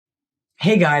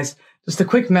Hey guys, just a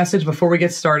quick message before we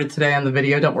get started today on the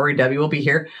video. Don't worry, Debbie will be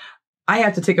here. I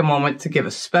have to take a moment to give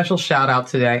a special shout out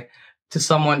today to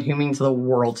someone who means the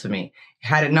world to me.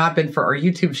 Had it not been for our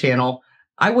YouTube channel,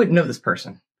 I wouldn't know this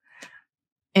person.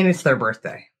 And it's their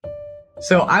birthday.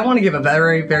 So I want to give a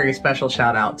very, very special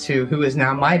shout out to who is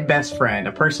now my best friend,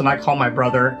 a person I call my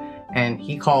brother, and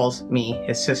he calls me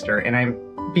his sister, and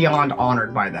I'm beyond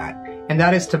honored by that. And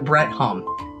that is to Brett Hum.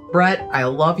 Brett, I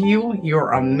love you.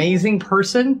 You're an amazing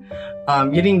person.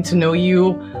 Getting to know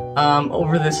you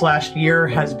over this last year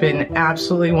has been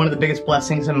absolutely one of the biggest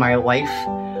blessings in my life.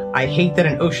 I hate that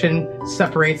an ocean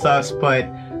separates us, but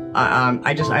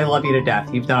I love you to death.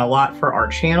 You've done a lot for our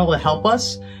channel to help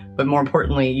us, but more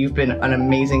importantly, you've been an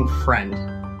amazing friend.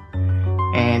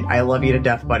 And I love you to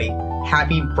death, buddy.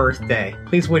 Happy birthday.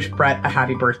 Please wish Brett a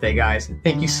happy birthday, guys.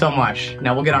 Thank you so much.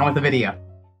 Now we'll get on with the video.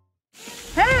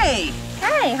 Hey!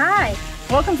 Hey, hi.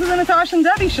 Welcome to the Natasha and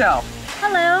Debbie show.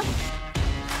 Hello.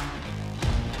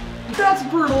 That's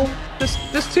brutal.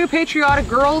 Just two patriotic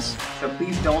girls. So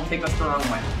please don't take us the wrong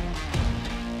way.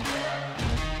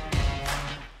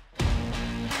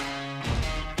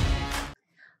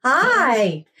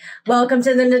 Hi. Welcome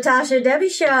to the Natasha and Debbie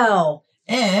show.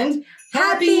 And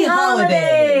happy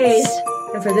holidays!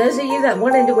 And for those of you that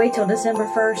wanted to wait till December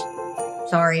 1st,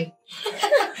 sorry.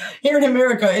 Here in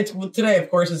America, today,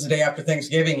 of course, is the day after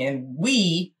Thanksgiving, and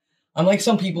we, unlike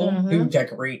some people who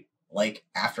decorate like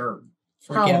after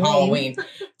freaking Halloween,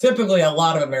 typically a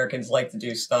lot of Americans like to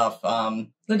do stuff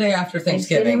the day after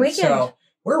Thanksgiving. So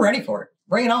we're ready for it.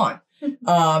 Bring it on.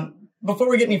 Before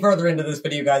we get any further into this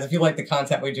video, guys, if you like the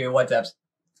content we do, what, Debs?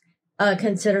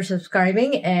 Consider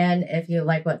subscribing, and if you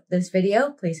like this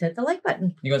video, please hit the like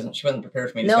button. She wasn't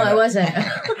prepared for me to say that. No, I wasn't.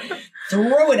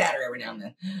 Throw it at her every now and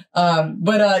then.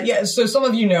 Yeah, so some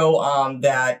of you know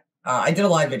that I did a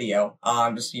live video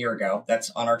just a year ago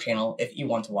that's on our channel. If you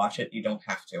want to watch it, you don't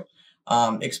have to.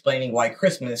 Explaining why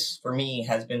Christmas for me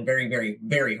has been very, very,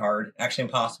 very hard, actually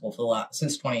impossible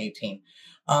since 2018.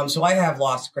 So I have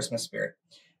lost Christmas spirit.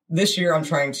 This year, I'm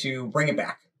trying to bring it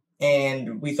back.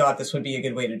 And we thought this would be a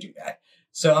good way to do that.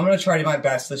 So I'm going to try to do my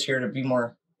best this year to be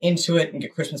more into it and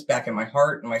get Christmas back in my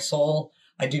heart and my soul.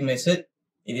 I do miss it.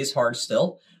 It is hard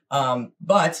still.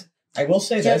 But I will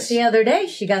say this. Just the other day,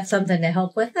 she got something to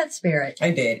help with that spirit. I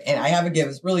did. And I have to give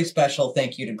a really special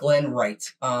thank you to Glenn Wright.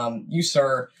 You,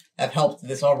 sir, have helped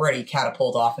this already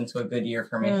catapult off into a good year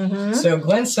for me. So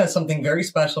Glenn sent something very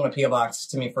special in a P.O. box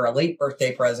to me for a late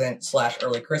birthday present /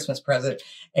 early Christmas present.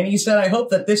 And he said, I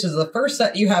hope that this is the first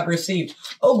set you have received.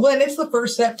 Oh, Glenn, it's the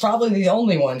first set, probably the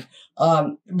only one.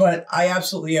 But I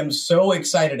absolutely am so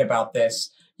excited about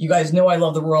this. You guys know I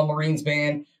love the Royal Marines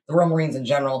band, the Royal Marines in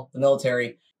general, the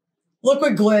military. Look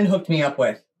what Glenn hooked me up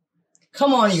with.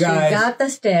 Come on, you guys. She got the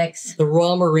sticks. The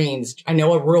Royal Marines. I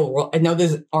know I know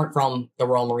these aren't from the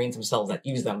Royal Marines themselves that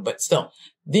use them, but still,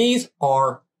 these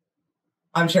are.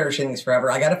 I'm cherishing these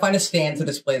forever. I got to find a stand to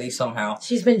display these somehow.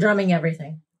 She's been drumming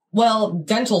everything. Well,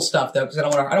 dental stuff though, because I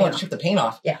don't want to chip the paint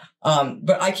off. Yeah.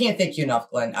 But I can't thank you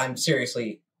enough, Glenn. I'm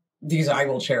seriously. These I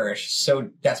will cherish so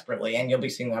desperately, and you'll be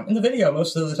seeing them in the video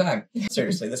most of the time.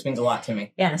 Seriously, this means a lot to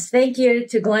me. Yes, thank you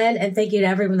to Glenn, and thank you to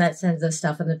everyone that sends us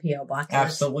stuff in the P.O. box.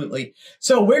 Absolutely.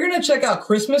 So we're going to check out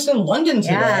Christmas in London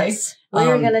today. Yes,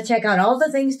 we're going to check out all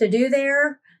the things to do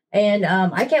there, and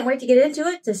I can't wait to get into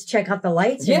it. Just check out the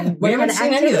lights. Yeah, and we haven't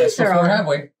seen any of this before, have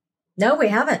we? No, we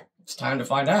haven't. It's time to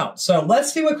find out. So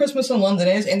let's see what Christmas in London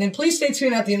is, and then please stay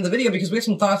tuned at the end of the video because we have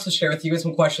some thoughts to share with you and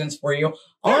some questions for you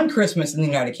on Christmas in the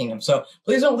United Kingdom. So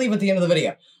please don't leave at the end of the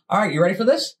video. All right, you ready for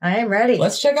this? I am ready.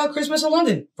 Let's check out Christmas in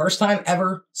London. First time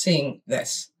ever seeing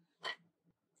this.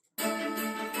 Oh,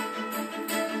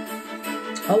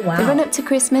 wow. The run-up to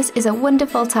Christmas is a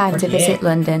wonderful time to visit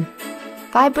London.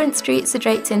 Vibrant streets are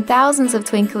draped in thousands of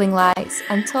twinkling lights,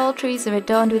 and tall trees are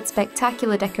adorned with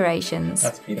spectacular decorations.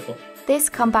 That's beautiful. This,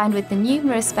 combined with the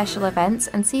numerous special events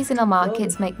and seasonal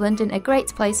markets, make London a great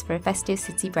place for a festive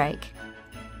city break.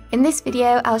 In this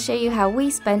video, I'll show you how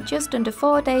we spent just under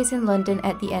 4 days in London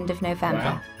at the end of November.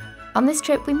 Wow. On this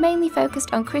trip, we mainly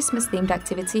focused on Christmas-themed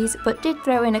activities, but did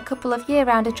throw in a couple of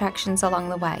year-round attractions along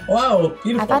the way. Wow,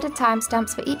 beautiful. I've added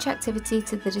timestamps for each activity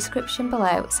to the description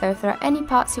below, so if there are any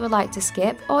parts you would like to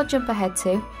skip or jump ahead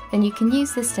to, then you can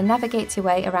use this to navigate your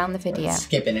way around the video. Not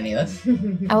skipping any of this.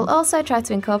 I will also try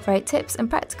to incorporate tips and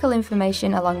practical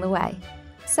information along the way.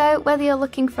 So, whether you're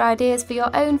looking for ideas for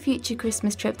your own future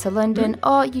Christmas trip to London,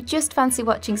 or you just fancy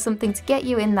watching something to get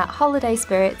you in that holiday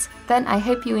spirit, then I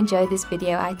hope you enjoy this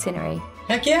video itinerary.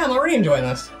 Heck yeah, I'm already enjoying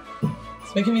this.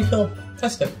 It's making me feel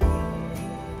festive.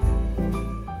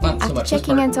 Not so After much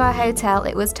checking into our hotel,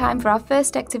 it was time for our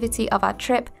first activity of our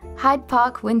trip, Hyde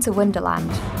Park Winter Wonderland.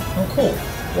 Oh, cool.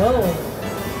 Whoa.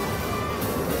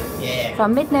 Yeah.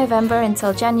 From mid-November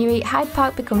until January, Hyde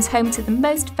Park becomes home to the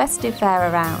most festive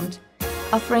fair around.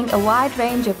 Offering a wide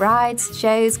range of rides,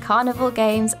 shows, carnival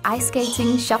games, ice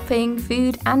skating, shopping,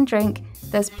 food and drink,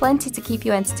 there's plenty to keep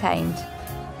you entertained.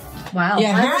 Wow.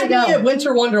 Yeah, I want have to me go. at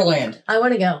Winter Wonderland. I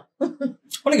want to go. I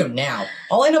want to go now.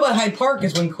 All I know about Hyde Park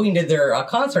is when Queen did their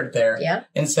concert there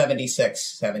in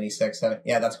 76.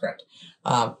 Yeah, that's correct.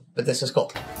 But this is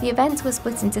cool. The event was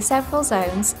split into several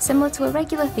zones, similar to a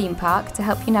regular theme park, to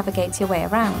help you navigate your way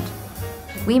around.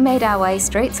 We made our way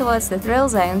straight towards the thrill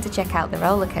zone to check out the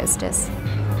roller coasters.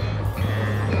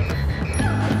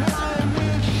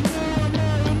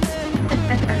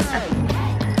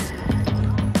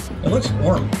 It looks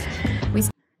warm.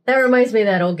 That reminds me of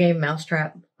that old game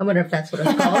Mousetrap. I wonder if that's what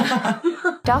it's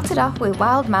called. Started off with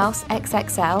Wild Mouse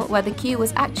XXL, where the queue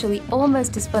was actually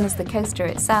almost as fun as the coaster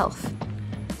itself.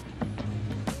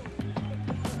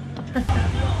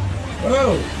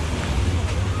 Whoa!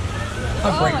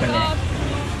 I'll break my neck.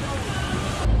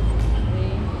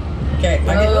 Okay,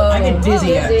 I get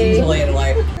dizzy easily in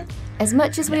life. As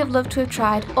much as we have loved to have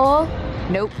tried all,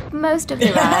 most of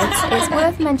the rides, it's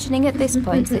worth mentioning at this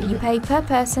point that you pay per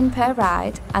person per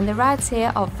ride, and the rides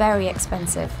here are very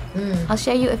expensive. I'll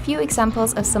show you a few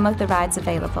examples of some of the rides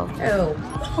available.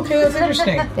 Oh. Okay, that's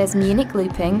interesting. There's Munich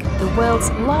Looping, the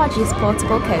world's largest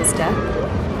portable coaster.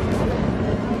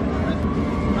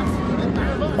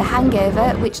 The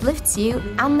Hangover, which lifts you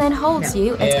and then holds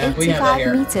you at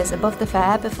 85 meters above the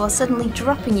fair before suddenly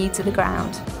dropping you to the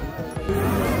ground.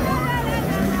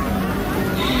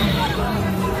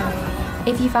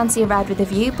 If you fancy a ride with a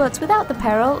view but without the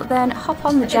peril, then hop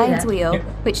on the giant wheel,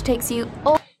 which takes you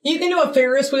all... You can do a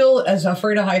Ferris wheel as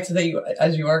afraid of heights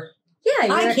as you are?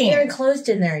 Yeah, you're enclosed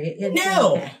in there.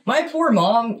 No! My poor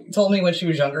mom told me when she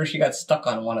was younger she got stuck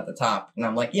on one at the top. And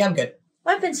I'm like, yeah, I'm good.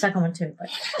 Well, I've been stuck on one too, but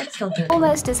I still do it.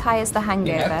 Almost as high as the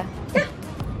Hangover. Yeah.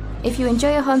 If you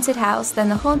enjoy a haunted house, then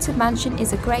the Haunted Mansion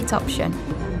is a great option.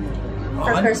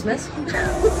 For Christmas.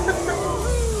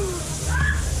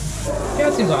 Yeah,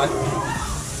 it seems odd.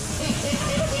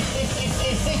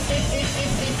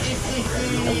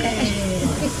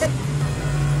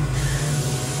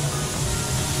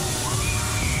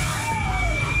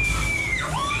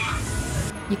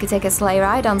 You could take a sleigh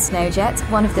ride on Snowjet,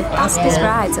 one of the fastest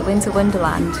rides at Winter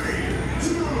Wonderland.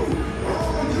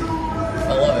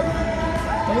 I love it.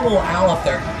 There's a little owl up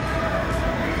there.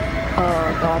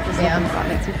 Oh god, just looking at that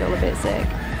makes me feel a bit sick.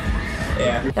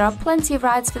 Yeah. There are plenty of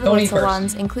rides for the little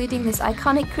ones, including this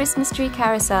iconic Christmas tree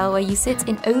carousel where you sit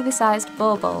in oversized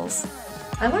baubles.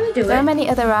 I want to do it. There are many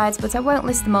other rides, but I won't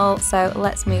list them all, so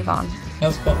let's move on.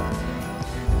 That's cool.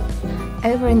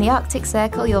 Over in the Arctic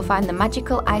Circle, you'll find the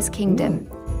magical Ice Kingdom.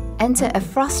 Enter a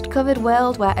frost-covered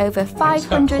world where over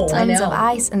 500 tons of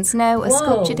ice and snow are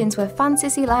sculptured into a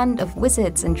fantasy land of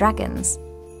wizards and dragons.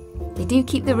 They do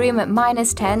keep the room at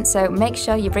 -10, so make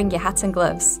sure you bring your hat and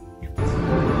gloves.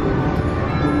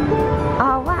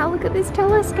 Oh wow, look at this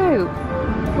telescope!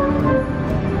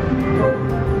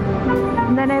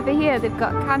 And then over here they've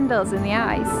got candles in the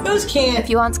ice. Those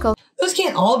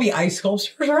can't all be ice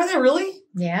sculptures, are they really?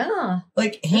 Yeah.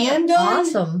 Like hand done?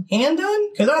 Awesome. Hand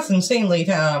done? Because that's insanely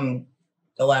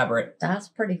elaborate. That's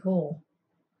pretty cool.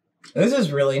 This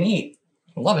is really neat.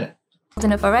 I'm loving it. Old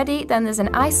enough already, then there's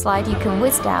an ice slide you can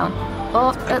whiz down,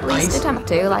 or at least attempt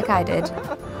to, like I did.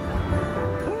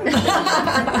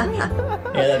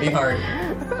 Yeah, that'd be hard.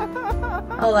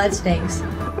 Oh, that stinks.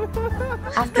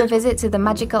 After a visit to the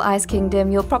magical Ice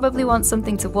Kingdom, you'll probably want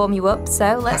something to warm you up,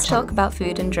 so let's talk about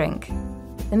food and drink.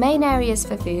 The main areas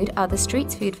for food are the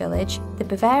Street Food Village, the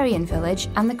Bavarian Village,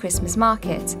 and the Christmas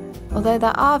Market. Although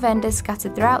there are vendors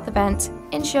scattered throughout the event,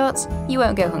 in short, you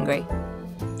won't go hungry.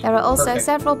 There are also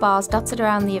several bars dotted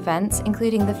around the event,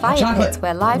 including the Fire Pit,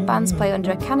 where live bands play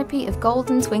under a canopy of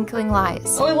golden twinkling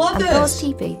lights. Oh, I love and this! Thor's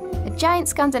Teepee, a giant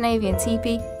Scandinavian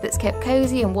teepee that's kept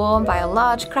cosy and warm by a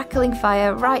large crackling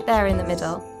fire right there in the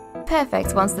middle.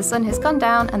 Perfect once the sun has gone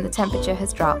down and the temperature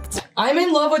has dropped. I'm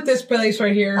in love with this place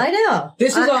right here. I know.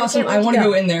 This is awesome. I want to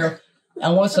go in there. I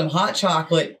want some hot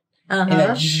chocolate in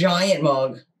a giant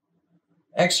mug.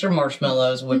 Extra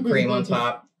marshmallows, whipped cream on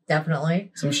top.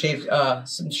 Definitely. Some shaved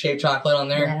chocolate on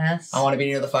there. Yes. I want to be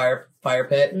near the fire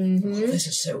pit. Mm-hmm. Oh, this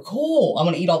is so cool. I'm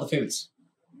going to eat all the foods.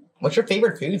 What's your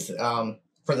favorite foods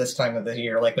for this time of the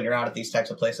year, like when you're out at these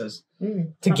types of places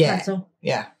to get? Pretzel.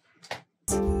 Yeah.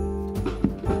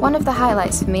 One of the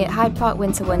highlights for me at Hyde Park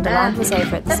Winter Wonderland was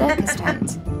over at the circus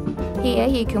tent. Here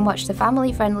you can watch the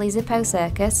family-friendly Zippo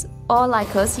Circus, Or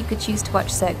like us, you could choose to watch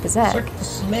Cirque Berserk. Cirque du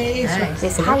Soleil. Nice.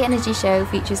 This high-energy show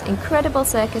features incredible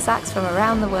circus acts from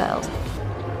around the world.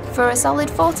 For a solid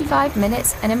 45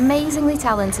 minutes, an amazingly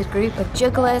talented group of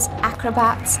jugglers,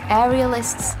 acrobats,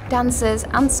 aerialists, dancers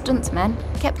and stuntmen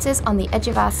kept us on the edge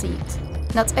of our seat.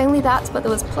 Not only that, but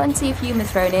there was plenty of humour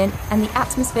thrown in, and the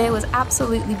atmosphere was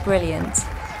absolutely brilliant.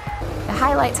 The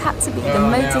highlights had to be the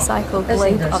motorcycle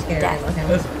globe of death.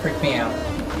 This freaked me out.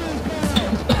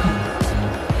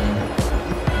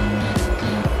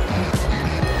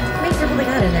 How many people they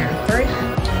got in there? 3?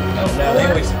 Oh no, they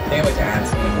always add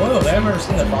something. Whoa, I've never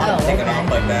seen the bottom taken off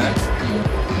like that.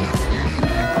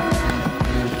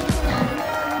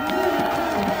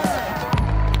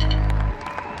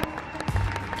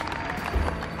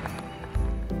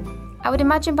 I would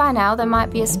imagine by now there might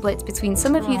be a split between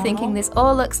some of you thinking this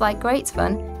all looks like great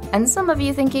fun, and some of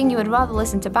you thinking you would rather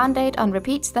listen to Band-Aid on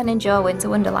repeat than enjoy Winter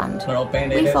Wonderland.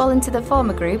 We fall into the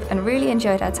former group and really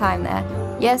enjoyed our time there.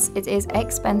 Yes, it is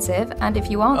expensive, and if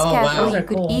you aren't careful, you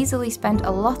could easily spend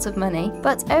a lot of money,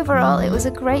 but overall it was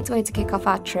a great way to kick off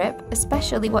our trip,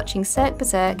 especially watching Cirque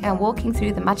Berserk and walking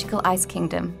through the magical Ice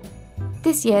Kingdom.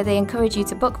 This year, they encourage you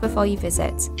to book before you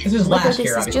visit. This is Whether last this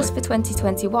year, is just for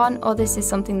 2021 or this is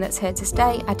something that's here to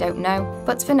stay, I don't know.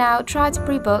 But for now, try to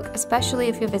pre-book, especially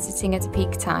if you're visiting at a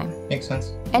peak time. Makes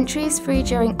sense. Entry is free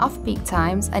during off-peak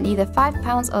times and either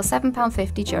 £5 or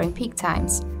 £7.50 during peak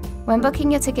times. When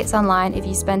booking your tickets online, if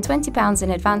you spend £20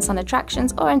 in advance on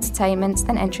attractions or entertainment,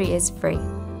 then entry is free.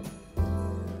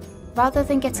 Rather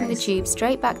than getting the tube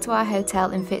straight back to our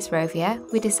hotel in Fitzrovia,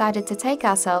 we decided to take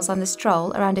ourselves on a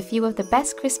stroll around a few of the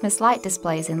best Christmas light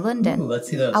displays in London. Ooh, let's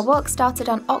see those. Our walk started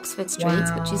on Oxford Street,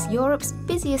 which is Europe's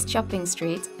busiest shopping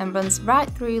street and runs right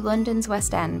through London's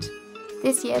West End.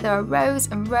 This year there are rows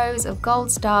and rows of gold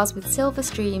stars with silver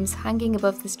streams hanging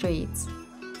above the streets.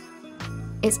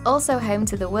 It's also home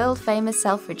to the world-famous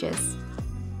Selfridges.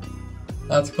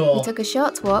 That's cool. We took a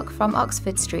short walk from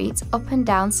Oxford Street up and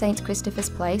down St Christopher's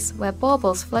Place, where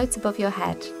baubles float above your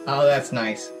head. Oh, that's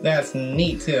nice. That's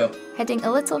neat too. Heading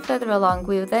a little further along,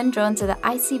 we were then drawn to the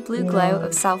icy blue glow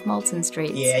of South Molton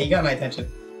Street. Yeah, you got my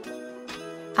attention.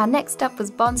 Our next stop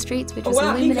was Bond Street, which was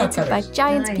illuminated by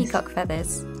giant peacock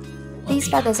feathers. These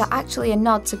feathers are actually a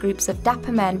nod to groups of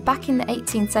dapper men back in the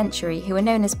 18th century who were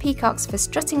known as peacocks for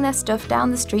strutting their stuff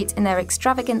down the street in their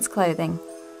extravagant clothing.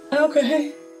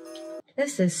 Okay.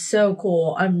 This is so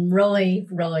cool. I'm really,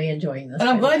 really enjoying this. And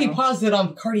I'm glad you paused it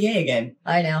on Cartier again.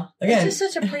 I know. Again. It's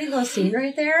just such a pretty little scene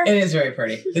right there. It is very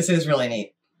pretty. This is really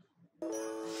neat.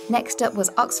 Next up was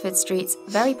Oxford Street's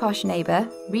very posh neighbour,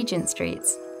 Regent Street.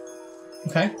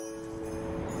 Okay.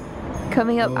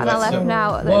 Coming up on our left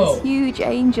now are those huge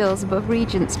angels above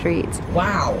Regent Street.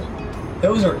 Wow.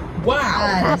 Those are,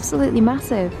 wow. Absolutely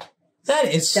massive.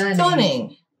 That is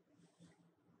stunning.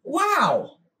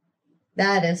 Wow.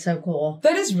 That is so cool.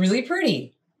 That is really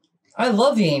pretty. I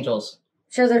love the angels.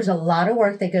 So there's a lot of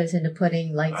work that goes into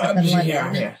putting lights up in London.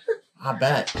 Yeah. I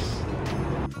bet.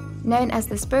 Known as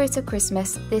the Spirit of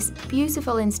Christmas, this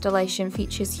beautiful installation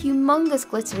features humongous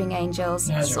glittering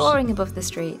angels soaring above the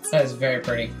streets. That is very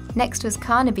pretty. Next was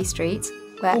Carnaby Street,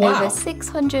 where over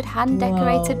 600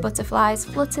 hand-decorated butterflies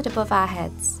fluttered above our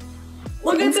heads.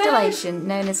 Look The at that! installation,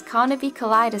 known as Carnaby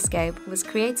Kaleidoscope, was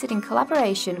created in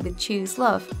collaboration with Choose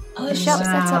Love, a shop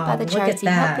set up by the charity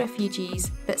Help Refugees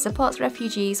that supports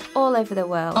refugees all over the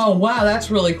world. Oh wow,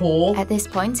 that's really cool. At this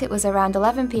point, it was around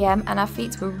 11 PM and our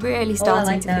feet were really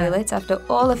starting to feel it after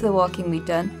all of the walking we'd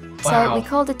done. So we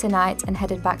called it a night and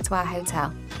headed back to our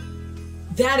hotel.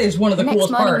 That is one of the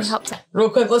coolest parts.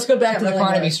 Real quick, let's go back to the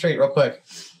Carnaby Street real quick.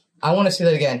 I want to see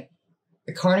that again.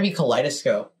 The Carnaby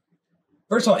Kaleidoscope.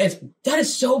 First of all, that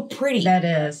is so pretty. That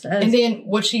is. And then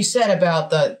what she said about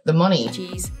the money.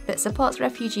 That supports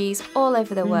refugees all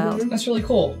over the world. That's really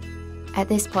cool. At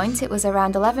this point, it was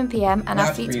around 11 PM and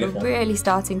our feet were really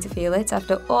starting to feel it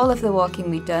after all of the walking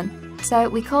we'd done. So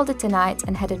we called it a night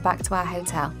and headed back to our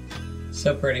hotel.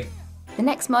 So pretty. The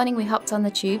next morning we hopped on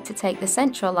the tube to take the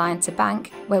Central line to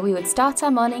Bank, where we would start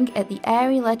our morning at the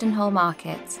airy Leadenhall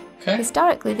Market. Okay.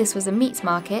 Historically, this was a meat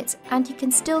market, and you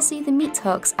can still see the meat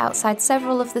hooks outside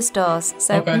several of the stores,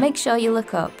 so make sure you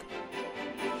look up.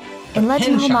 In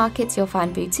Leadenhall Markets, you'll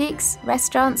find boutiques,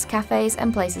 restaurants, cafes,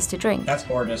 and places to drink. That's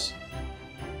gorgeous.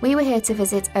 We were here to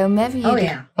visit Omerview. Oh,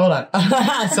 yeah. Hold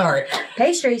on. Sorry.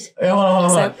 Pastries. Hold on.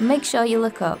 So make sure you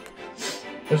look up.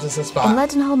 There's just a spot. In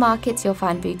Leadenhall Markets, you'll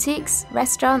find boutiques,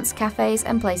 restaurants, cafes,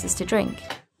 and places to drink.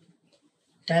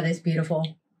 That is beautiful.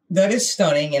 That is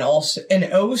stunning and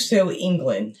oh so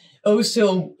England. Oh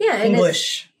so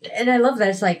English. And I love that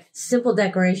it's like simple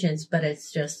decorations, but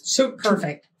it's just so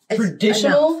perfect.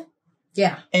 Traditional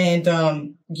Yeah.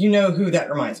 And you know who that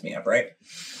reminds me of, right?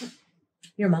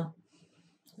 Your mom.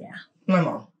 Yeah. My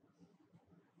mom.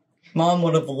 Mom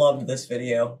would have loved this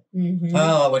video. Mm-hmm.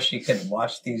 Oh, I wish she could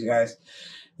watch these guys.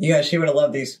 You guys, she would have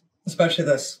loved these, especially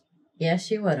this. Yes,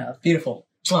 she would have. Beautiful.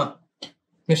 Mwah.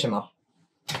 Miss you, Mom.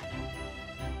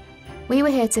 We were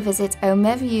here to visit Au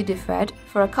Merveilleux de Fred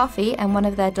for a coffee and one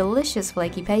of their delicious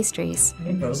flaky pastries.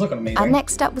 Those look amazing. Our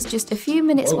next stop was just a few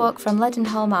minutes Whoa. walk from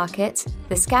Leadenhall Market,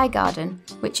 the Sky Garden,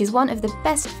 which is one of the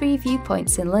best free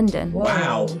viewpoints in London.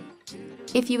 Wow.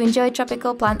 If you enjoy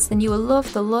tropical plants, then you will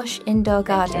love the lush indoor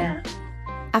garden. Yeah.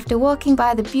 After walking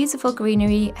by the beautiful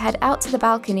greenery, head out to the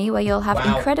balcony where you'll have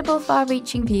incredible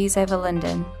far-reaching views over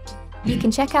London. You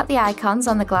can check out the icons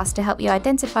on the glass to help you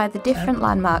identify the different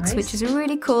landmarks, nice. which is a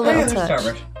really cool little touch.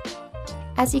 Starbucks.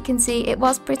 As you can see, it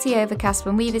was pretty overcast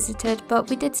when we visited, but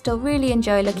we did still really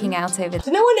enjoy looking out over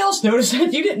Did no one else notice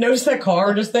that? You didn't notice that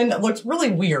car just then? That looks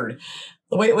really weird.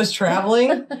 The way it was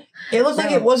traveling, it looked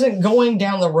like it wasn't going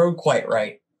down the road quite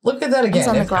right. Look at that again.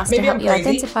 on the glass to Maybe help I'm you crazy.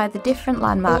 identify the different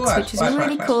landmarks, which is a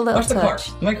really cool little Watch the car.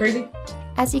 touch. Am I crazy?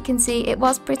 As you can see, it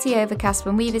was pretty overcast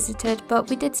when we visited, but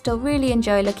we did still really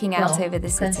enjoy looking out over the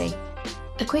city.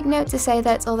 A quick note to say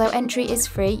that although entry is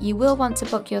free, you will want to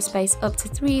book your space up to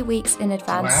 3 weeks in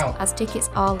advance, as tickets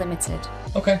are limited.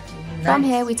 Okay. From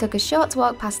here, we took a short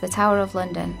walk past the Tower of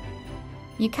London.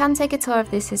 You can take a tour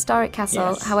of this historic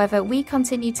castle, however, we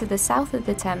continue to the south of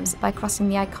the Thames by crossing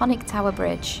the iconic Tower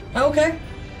Bridge. Okay.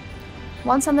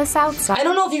 Once on the south side... I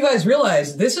don't know if you guys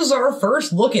realize, this is our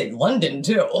first look at London,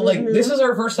 too. Like, this is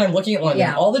our first time looking at London.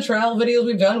 Yeah. All the travel videos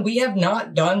we've done, we have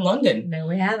not done London. No,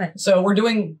 we haven't. So we're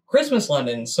doing Christmas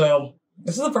London, so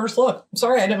this is the first look. I'm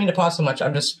sorry, I didn't mean to pause so much.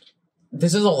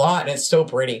 This is a lot, and it's so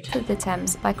pretty. ...of the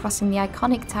Thames by crossing the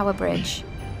iconic Tower Bridge.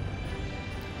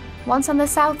 Once on the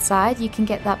south side, you can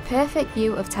get that perfect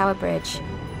view of Tower Bridge.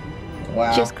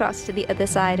 Wow. Just cross to the other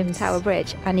side of Tower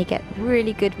Bridge and you get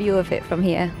really good view of it from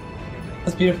here.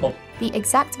 That's beautiful. The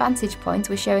exact vantage point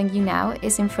we're showing you now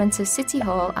is in front of City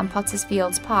Hall and Potters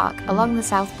Fields Park along the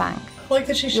south bank. I like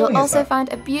that she's showing You'll us also that.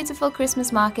 find a beautiful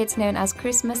Christmas market known as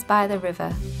Christmas by the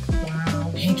River.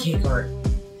 Pancake art.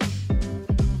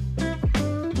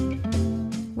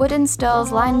 Wooden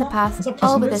stalls line the path, Is that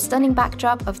all with a Puss in stunning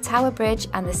backdrop of Tower Bridge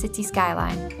and the city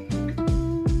skyline.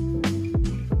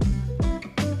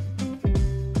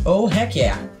 Oh, heck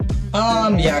yeah.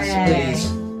 Yes,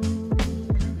 please.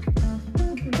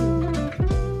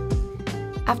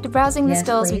 After browsing the Yes,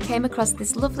 stalls, we please. came across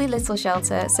this lovely little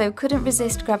shelter, so couldn't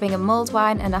resist grabbing a mulled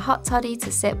wine and a hot toddy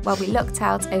to sip while we looked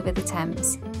out over the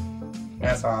Thames.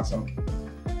 That's awesome.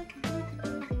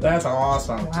 That's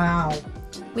awesome. Wow.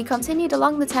 We continued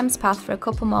along the Thames path for a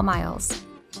couple more miles.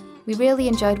 We really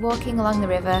enjoyed walking along the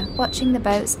river, watching the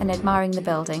boats and admiring the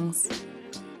buildings.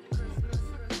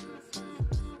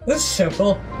 This is so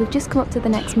cool. We've just come up to the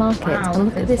next market Wow, and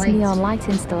look at those this lights. neon light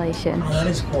installation. Oh, that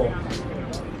is cool.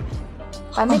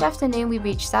 By mid-afternoon, we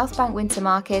reached South Bank Winter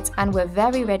Market and were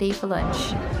very ready for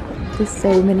lunch. There's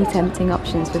so many tempting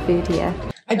options for food here.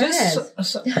 I just...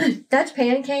 Dutch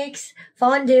pancakes,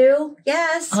 fondue,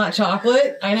 yes. Hot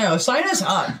chocolate? I know. Sign us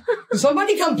up. Can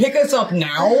somebody come pick us up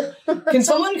now? Can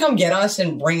someone come get us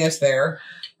and bring us there?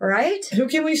 Right? Who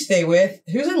can we stay with?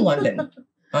 Who's in London?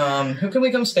 Who can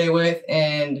we come stay with?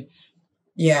 And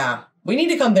yeah, we need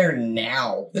to come there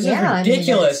now. This Yeah, I is mean,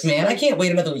 ridiculous, it's man. I like- can't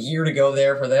wait another year to go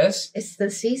there for this. It's the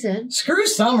season. Screw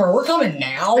summer. We're coming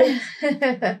now.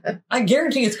 It I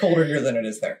guarantee it's colder here than it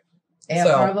is there.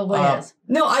 probably is.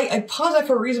 No, I paused that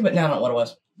for a reason, but now I don't know what it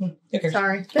was. Who cares?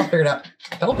 Sorry. I'll figure it out.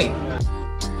 Help me.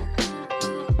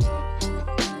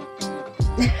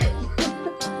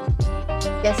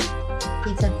 Yes.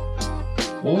 Pizza.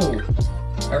 Ooh.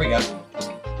 There we go.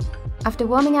 After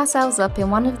warming ourselves up in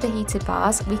one of the heated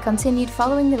bars, we continued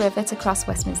following the river to cross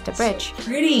Westminster Bridge.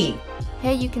 Pretty.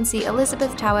 Here you can see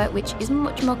Elizabeth Tower, which is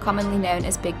much more commonly known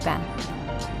as Big Ben.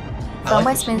 I From like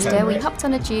Westminster, this. we hopped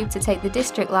on a tube to take the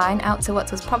District line out to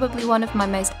what was probably one of my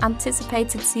most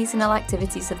anticipated seasonal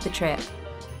activities of the trip.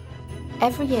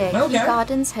 Every year, Kew Okay.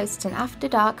 Gardens hosts an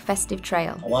after-dark festive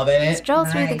trail. Loving it. Stroll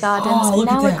through the Nice. gardens, Oh, look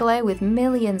at now that. aglow with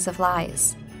millions of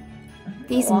lights.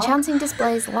 These Wow. enchanting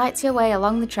displays light your way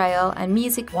along the trail, and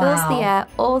music fills Wow. the air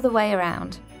all the way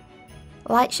around.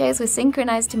 Light shows were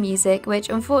synchronized to music, which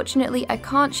unfortunately I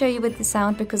can't show you with the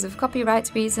sound because of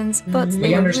copyright reasons, but We they were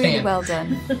really understand. well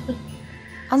done.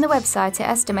 On the website, it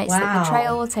estimates that Wow. the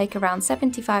trail will take around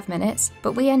 75 minutes,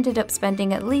 but we ended up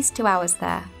spending at least 2 hours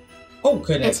there. Oh,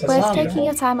 goodness. It's that's worth beautiful. taking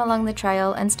your time along the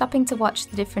trail and stopping to watch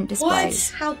the different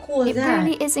displays. How cool is It that?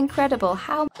 really is incredible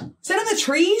how Is that on the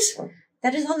trees?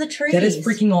 That is on the trees. That is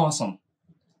freaking awesome.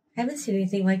 I haven't seen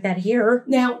anything like that here.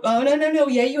 Now, no.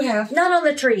 Yeah, you have. Not on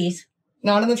the trees.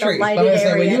 Not in the trees. lighted But I say, we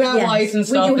area, do have yes. lights and We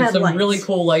stuff do and have some lights. really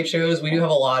cool light shows. We do have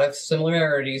a lot of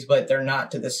similarities, but they're not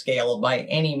to the scale by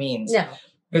any means. No.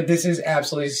 But this is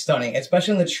absolutely stunning,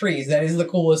 especially in the trees. That is the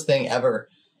coolest thing ever.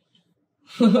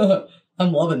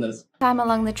 I'm loving this. Time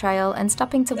along the trail and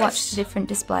stopping to watch the different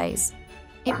displays.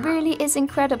 It really is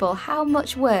incredible how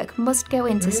much work must go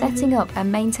into setting up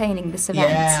and maintaining this event.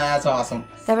 Yeah, that's awesome.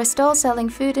 There are stalls selling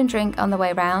food and drink on the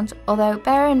way round, although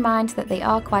bear in mind that they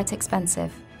are quite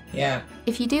expensive. Yeah.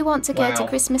 If you do want to go to Wow.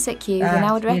 Christmas at Kew, then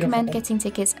I would That's recommend beautiful. getting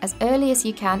tickets as early as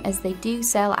you can, as they do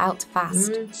sell out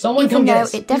fast. Someone Even come get though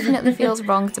us. it definitely feels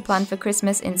wrong to plan for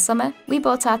Christmas in summer, we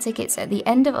bought our tickets at the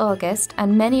end of August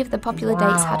and many of the popular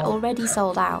dates had already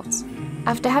sold out.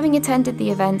 After having attended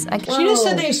the event, She just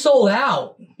said they sold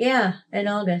out. Yeah, in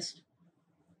August.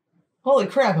 Holy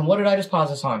crap, and what did I just pause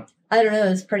this on? I don't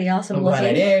know. It's pretty awesome I'm glad I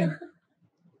looking. did.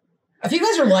 If you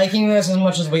guys are liking this as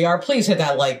much as we are, please hit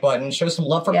that like button. Show some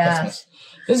love for Yeah. Christmas.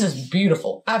 This is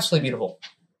beautiful. Absolutely beautiful.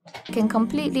 I can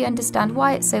completely understand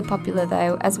why it's so popular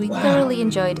though, as we thoroughly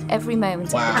enjoyed every moment of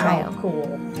the Wow. trail.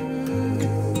 Cool.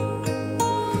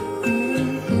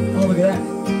 Oh, look at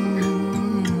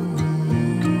that.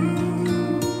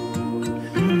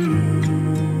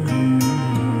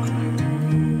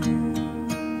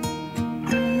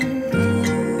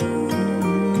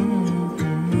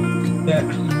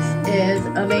 That Is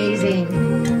amazing.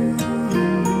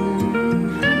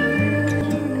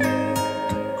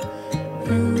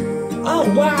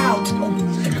 oh, wow.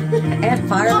 And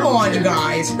fire. Come on, you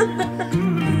guys.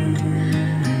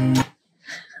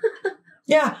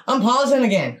 Yeah, I'm pausing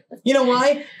again. You know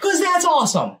why? Because that's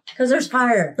awesome. Because there's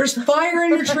fire. There's fire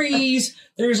in the trees.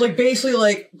 There's like basically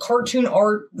like cartoon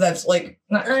art that's like,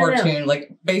 not I know. cartoon,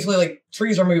 like basically like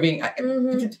trees are moving.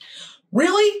 Mhm.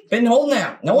 Really? Been holding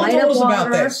out. No one Light told up us about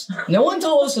water. this. No one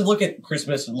told us to look at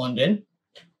Christmas in London.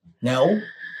 No.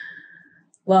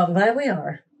 Well, I'm glad we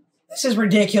are. This is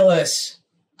ridiculous.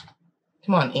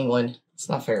 Come on, England. It's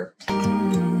not fair.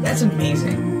 That's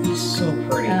amazing. It's so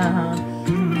pretty. Uh-huh.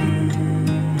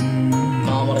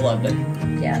 Mom would have loved it.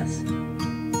 Yes.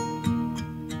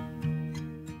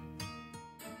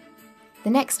 The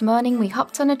next morning we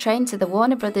hopped on a train to the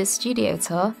Warner Brothers studio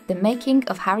tour, The Making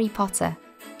of Harry Potter.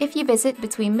 If you visit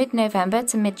between mid-November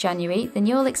to mid-January, then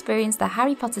you'll experience the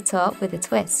Harry Potter tour with a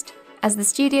twist, as the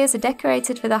studios are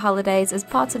decorated for the holidays as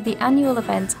part of the annual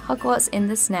event Hogwarts in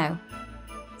the Snow.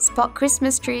 Spot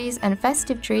Christmas trees and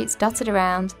festive treats dotted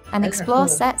around, and Those are explore cool.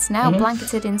 sets now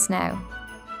blanketed in snow.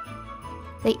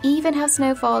 They even have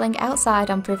snow falling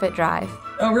outside on Privet Drive.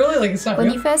 Oh, really? Like, it's not When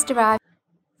real? you first arrive,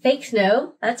 Fake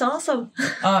snow. That's awesome.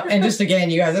 And just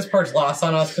again, you guys, this part's lost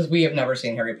on us because we have never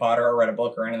seen Harry Potter or read a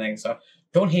book or anything, so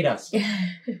don't hate us.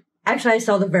 Actually, I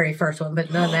saw the very first one,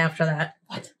 but none after that.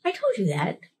 What? I told you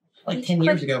that. Like 10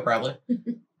 years ago, probably.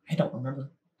 I don't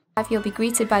remember. you'll be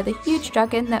greeted by the huge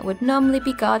dragon that would normally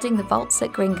be guarding the vaults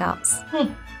at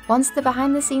Gringotts. Once the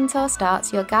behind-the-scenes tour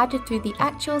starts, you're guided through the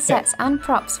actual sets and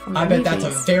props from the I bet movies.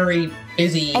 that's a very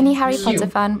busy Any Harry queue. Potter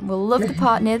fan will love the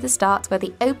part near the start where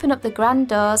they open up the grand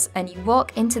doors and you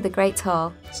walk into the Great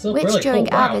Hall, Still which really during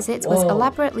cool. our Wow. visits was Whoa.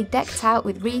 elaborately decked out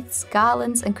with wreaths,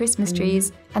 garlands and Christmas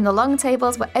trees, and the long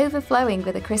tables were overflowing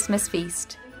with a Christmas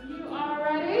feast. You are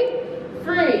ready?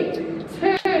 3,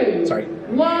 2, Sorry.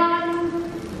 1.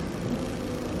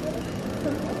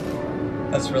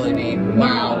 That's really neat.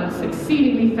 Wow. Marvellous,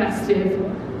 exceedingly festive.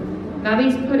 Now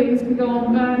these puddings can go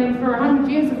on burning for 100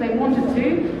 years if they wanted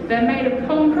to. They're made of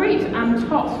concrete and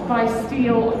topped by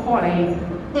steel holly.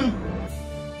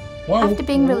 Whoa. After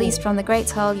being released from the Great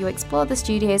Hall, you explore the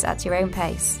studios at your own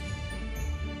pace.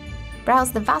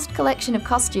 Browse the vast collection of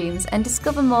costumes and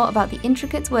discover more about the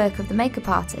intricate work of the makeup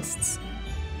artists.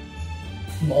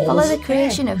 Moles. Follow the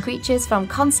creation of creatures from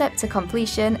concept to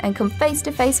completion and come face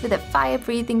to face with a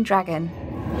fire-breathing dragon.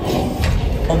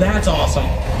 Oh, that's awesome.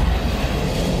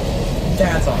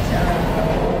 That's awesome.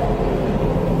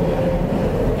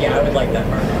 Yeah, I would like that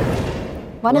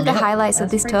part. One of the Well, highlights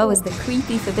of that's this pretty tour was cool. the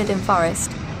creepy Forbidden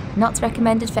Forest. Not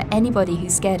recommended for anybody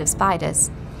who's scared of spiders.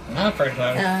 Not first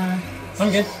time.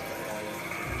 I'm good.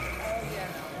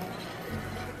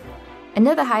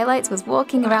 Another highlight was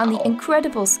walking around the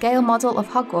incredible scale model of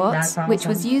Hogwarts, That's which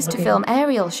was awesome. used to Okay. film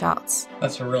aerial shots.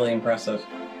 That's really impressive.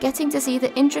 Getting to see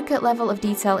the intricate level of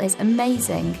detail is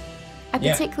amazing. I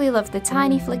Yeah. particularly loved the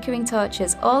tiny flickering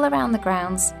torches all around the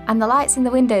grounds and the lights in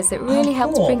the windows that really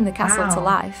helped cool. bring the castle to Wow.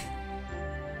 life.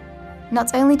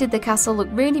 Not only did the castle look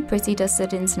really pretty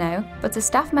dusted in snow, but a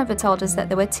staff member told us that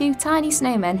there were 2 tiny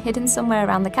snowmen hidden somewhere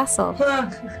around the castle.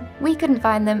 We couldn't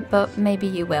find them, but maybe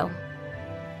you will.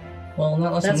 Well, not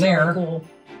unless That's I'm there. really cool.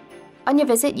 On your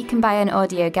visit, you can buy an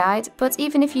audio guide, but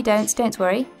even if you don't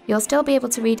worry. You'll still be able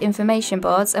to read information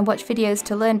boards and watch videos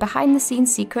to learn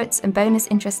behind-the-scenes secrets and bonus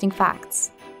interesting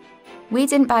facts. We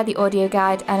didn't buy the audio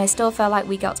guide, and I still felt like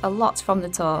we got a lot from the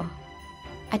tour.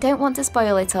 I don't want to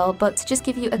spoil it all, but to just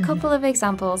give you a couple of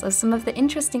examples of some of the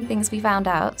interesting things we found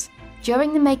out.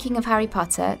 During the making of Harry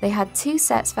Potter, they had 2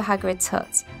 sets for Hagrid's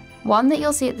hut. One that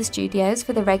you'll see at the studios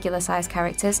for the regular-sized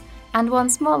characters, and one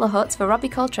smaller hut for Robbie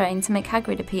Coltrane to make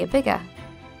Hagrid appear bigger.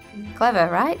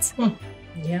 Clever, right?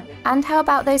 Yeah. And how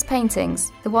about those paintings,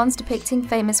 the ones depicting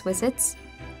famous wizards?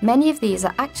 Many of these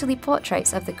are actually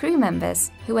portraits of the crew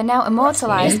members, who are now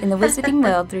immortalised in the wizarding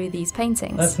world through these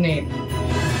paintings. That's neat.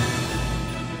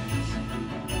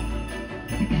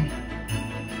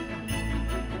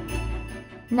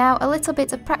 Now, a little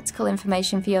bit of practical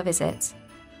information for your visit.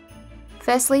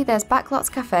 Firstly, there's Backlots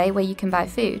Cafe where you can buy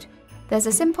food. There's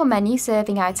a simple menu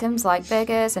serving items like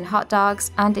burgers and hot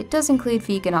dogs, and it does include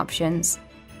vegan options.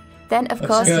 Then, of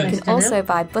course, you can also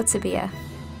buy butterbeer.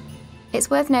 It's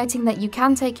worth noting that you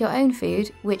can take your own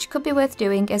food, which could be worth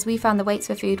doing as we found the waits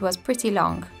for food was pretty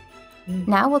long.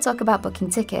 Now we'll talk about booking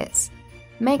tickets.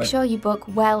 Make sure you book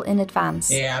well in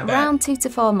advance, around 2 to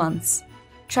 4 months.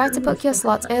 Try to book your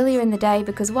slots earlier in the day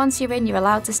because once you're in, you're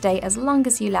allowed to stay as long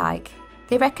as you like.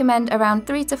 They recommend around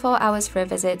 3 to 4 hours for a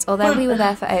visit, although we were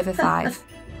there for over 5.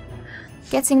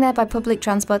 Getting there by public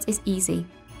transport is easy.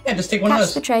 Yeah, just take one of those.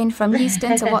 Catch the train from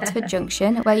Euston to Watford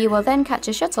Junction, where you will then catch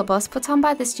a shuttle bus put on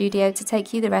by the studio to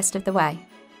take you the rest of the way.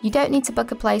 You don't need to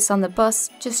book a place on the bus,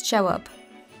 just show up.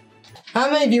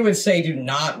 How many of you would say do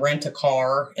not rent a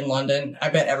car in London? I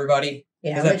bet everybody.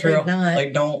 Yeah, is that true? not.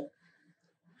 Like, don't.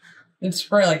 It's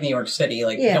probably like New York City.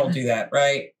 Like, don't do that,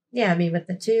 right? Yeah, I mean, with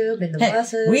the tube and the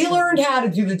buses. We learned how to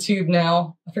do the tube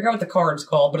now. I forgot what the card's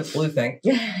called, but it's a blue thing.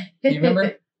 You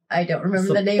remember? I don't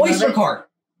remember the name of it. Oyster card.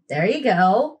 There you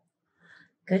go.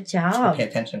 Good job. Pay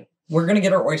attention. We're gonna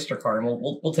get our Oyster card, and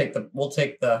we'll take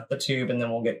the tube, and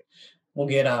then we'll get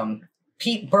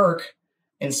Pete Burke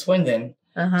in Swindon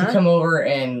to come over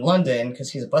in London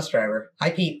because he's a bus driver. Hi,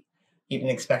 Pete. You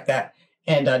didn't expect that,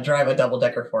 and drive a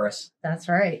double-decker for us. That's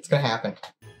right. It's gonna happen.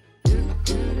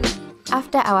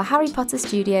 After our Harry Potter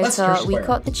studio tour, we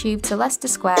caught the tube to Leicester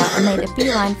Square and made a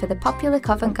beeline for the popular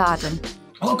Covent Garden.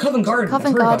 Oh, Covent Garden.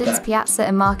 Covent Garden's piazza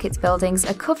and markets buildings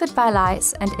are covered by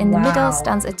lights, and in the middle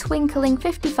stands a twinkling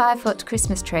 55-foot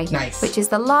Christmas tree, which is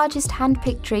the largest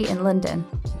hand-picked tree in London.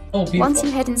 Oh, beautiful. Once you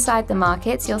head inside the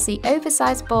markets, you'll see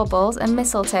oversized baubles and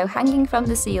mistletoe hanging from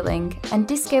the ceiling, and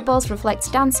disco balls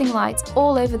reflect dancing lights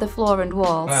all over the floor and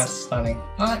walls. That's stunning.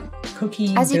 Hot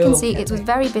cookie As you can see, it was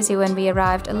very busy when we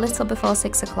arrived a little before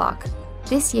 6 o'clock.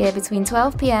 This year, between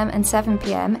 12 p.m. and 7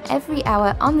 p.m, every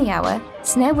hour on the hour,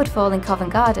 snow would fall in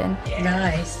Covent Garden.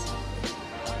 Nice.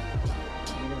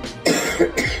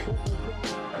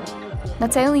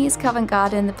 Not only is Covent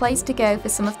Garden the place to go for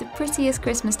some of the prettiest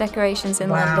Christmas decorations in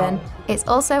London, it's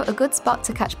also a good spot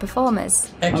to catch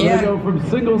performers. I'm going to go from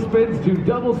single spins to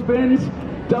double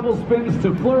spins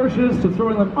to flourishes, to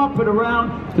throwing them up and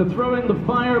around, to throwing the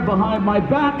fire behind my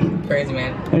back. Crazy,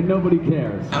 man. And nobody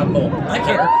cares. I'm cool. I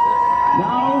care.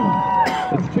 Now,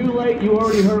 it's too late. You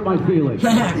already hurt my feelings.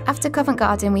 After Covent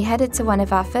Garden, we headed to one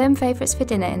of our firm favourites for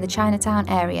dinner in the Chinatown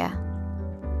area.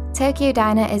 Tokyo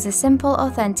Diner is a simple,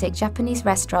 authentic Japanese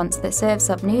restaurant that serves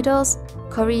up noodles,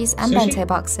 curries and bento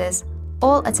boxes,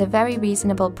 all at a very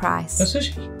reasonable price. No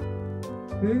sushi?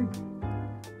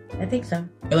 I think so.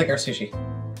 I like our sushi.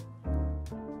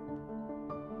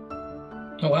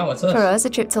 Oh wow, what's this? For us, a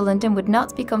trip to London would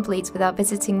not be complete without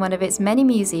visiting one of its many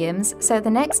museums, so the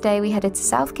next day we headed to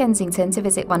South Kensington to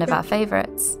visit one of our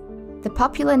favourites. The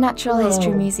popular Natural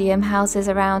History Museum houses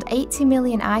around 80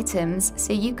 million items,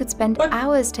 so you could spend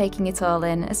hours taking it all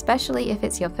in, especially if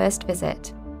it's your first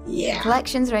visit.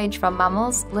 Collections range from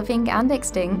mammals, living and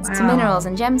extinct, to minerals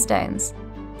and gemstones.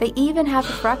 They even have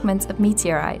a fragment of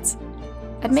meteorite.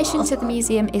 Admission to the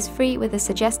museum is free with a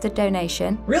suggested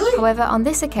donation. However, on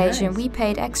this occasion, we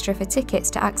paid extra for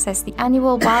tickets to access the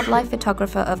annual Wildlife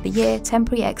Photographer of the Year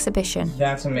temporary exhibition.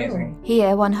 That's amazing.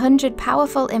 Here, 100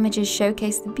 powerful images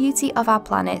showcase the beauty of our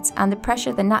planet and the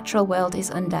pressure the natural world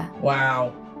is under.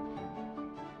 Wow.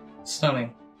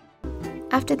 Stunning.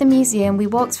 After the museum, we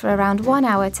walked for around 1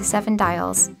 hour to Seven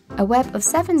Dials, a web of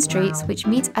 7 streets which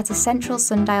meet at a central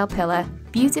sundial pillar,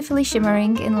 beautifully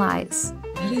shimmering in lights.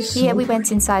 Here we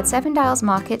went inside Seven Dials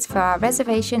Market for our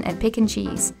reservation and pick and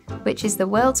cheese, which is the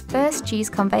world's first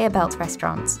cheese conveyor belt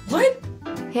restaurant. What?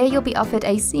 Here you'll be offered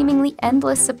a seemingly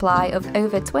endless supply of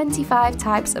over 25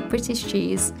 types of British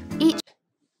cheese, each...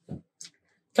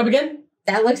 Come again?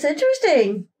 That looks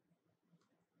interesting.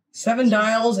 7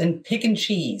 dials and pick and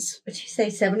cheese. What'd you say?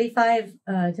 75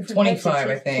 different 25, types of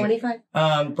I cheese? think.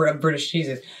 25? British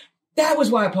cheeses. That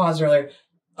was why I paused earlier.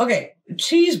 Okay,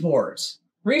 cheese boards.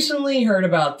 Recently heard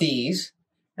about these,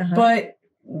 but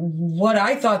what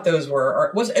I thought those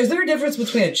were is there a difference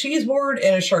between a cheese board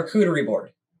and a charcuterie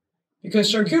board?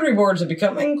 Because charcuterie boards have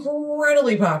become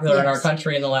incredibly popular in our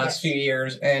country in the last few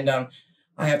years, and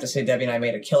I have to say, Debbie and I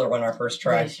made a killer one our first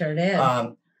try. We sure did.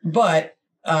 But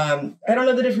I don't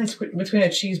know the difference between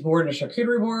a cheese board and a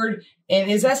charcuterie board.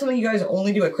 And is that something you guys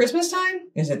only do at Christmas time?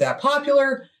 Is it that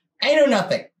popular? I know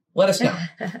nothing. Let us know.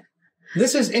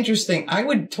 This is interesting. I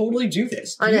would totally do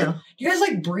this. I know. Do you guys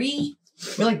like brie?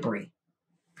 We like brie.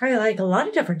 Probably like a lot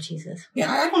of different cheeses.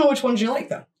 Yeah, I don't know which ones you like,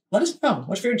 though. Let us know.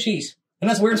 What's your favorite cheese? And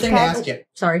that's a weird thing to ask you.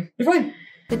 Sorry. You're fine.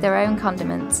 With their own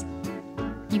condiments.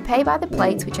 You pay by the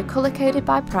plate, which are colour-coded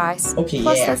by price. Okay,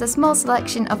 Plus, there's a small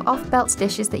selection of off-belts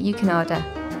dishes that you can order.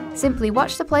 Simply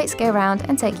watch the plates go round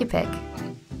and take your pick.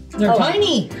 They're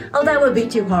tiny. Oh, that would be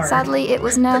too hard. Sadly, it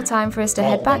was now time for us to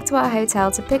head back to our hotel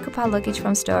to pick up our luggage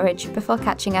from storage before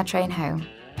catching our train home.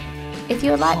 If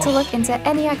you would like to look into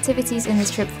any activities in this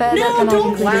trip further, then I've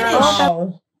included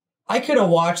all I could have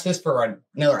watched this for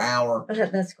another hour.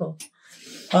 That's cool.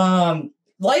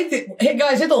 Hey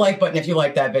guys, hit the like button if you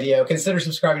like that video. Consider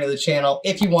subscribing to the channel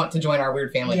if you want to join our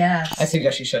weird family. Yes. I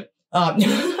suggest you should.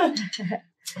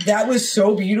 That was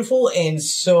so beautiful and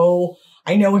so,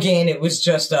 I know again, it was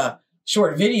just a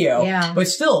short video, but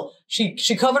still,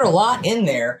 she covered a lot in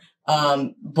there.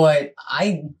 But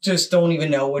I just don't even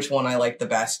know which one I like the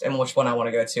best and which one I want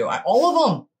to go to.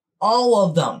 All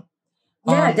of them.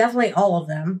 Yeah, definitely all of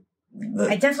them.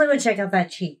 I definitely would check out that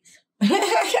cheese.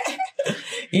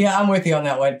 Yeah, I'm with you on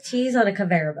that one. Cheese on a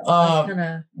conveyor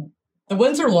belt. The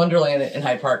Windsor Wonderland in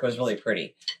Hyde Park was really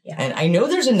pretty. Yeah. And I know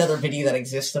there's another video that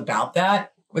exists about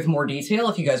that with more detail.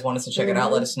 If you guys want us to check it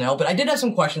out, let us know. But I did have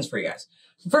some questions for you guys.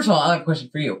 First of all, I have a question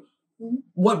for you.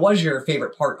 What was your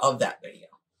favorite part of that video?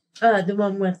 The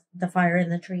one with the fire in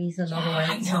the trees and all the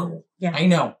lights. I know. Yeah. I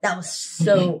know. That was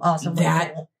so awesome.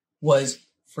 That was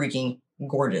freaking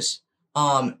gorgeous.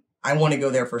 I want to go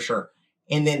there for sure.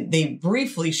 And then they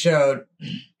briefly showed,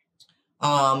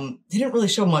 they didn't really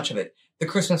show much of it. The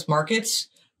Christmas markets.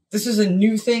 This is a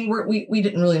new thing we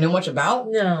didn't really know much about.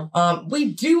 No.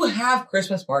 We do have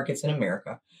Christmas markets in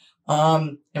America.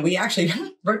 And we actually,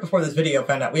 right before this video,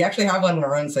 found out we actually have one in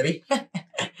our own city.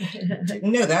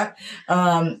 Didn't know that.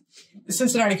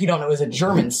 Cincinnati, if you don't know, is a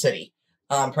German city,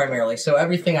 primarily. So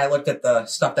everything I looked at the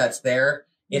stuff that's there,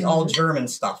 it's all German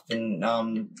stuff and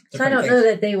so I don't know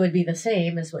that they would be the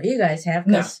same as what you guys have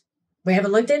because we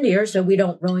haven't looked into yours, so we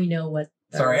don't really know what.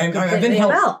 Sorry, I've been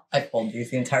held. I pulled you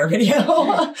the entire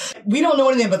video. We don't know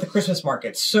anything about the Christmas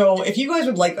markets, so if you guys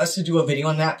would like us to do a video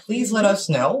on that, please let us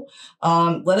know.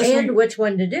 Let us know which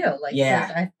one to do. Like,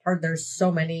 I've heard there's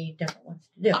so many different ones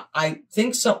to do. I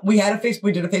think so. We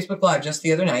did a Facebook Live just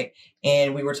the other night,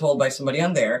 and we were told by somebody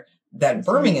on there that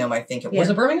Birmingham, I think was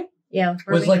it Birmingham? Yeah,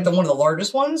 was like one of the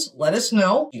largest ones. Let us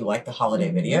know if you like the holiday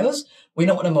videos. We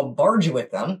don't want to bombard you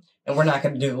with them, and we're not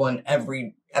going to do one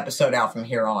every episode out from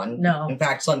here on. No. In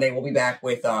fact, Sunday we'll be back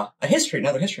with another history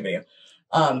video.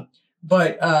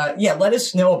 Yeah, let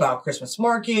us know about Christmas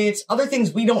markets, other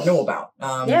things we don't know about.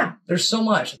 There's so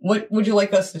much. What would you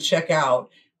like us to check out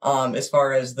as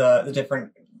far as the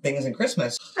different things in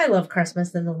Christmas? I love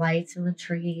Christmas and the lights and the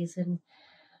trees and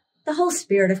the whole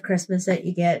spirit of Christmas that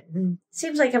you get. And it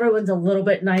seems like everyone's a little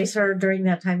bit nicer during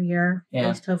that time of year. Yeah.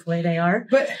 Most hopefully they are.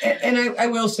 But, and I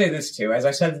will say this too, as I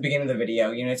said at the beginning of the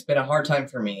video, it's been a hard time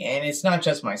for me, and it's not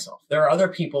just myself. There are other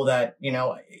people that,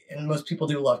 and most people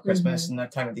do love Christmas and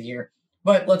that time of the year.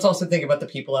 But let's also think about the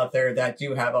people out there that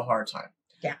do have a hard time.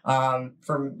 Yeah.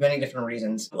 For many different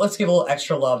reasons. Let's give a little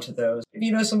extra love to those. If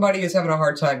you know somebody who's having a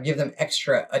hard time, give them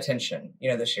extra attention,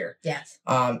 this year. Yes.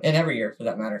 And every year for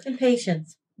that matter. And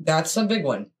patience. That's a big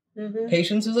one.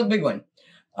 Patience is a big one.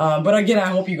 But again, I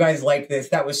hope you guys liked this.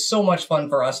 That was so much fun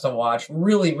for us to watch.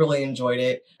 Really, really enjoyed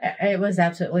it. It was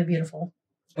absolutely beautiful.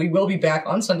 We will be back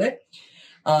on Sunday.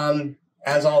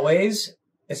 As always,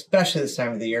 especially this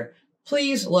time of the year,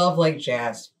 please love like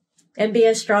jazz. And be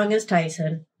as strong as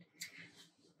Tyson.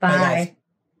 Bye. Bye, guys.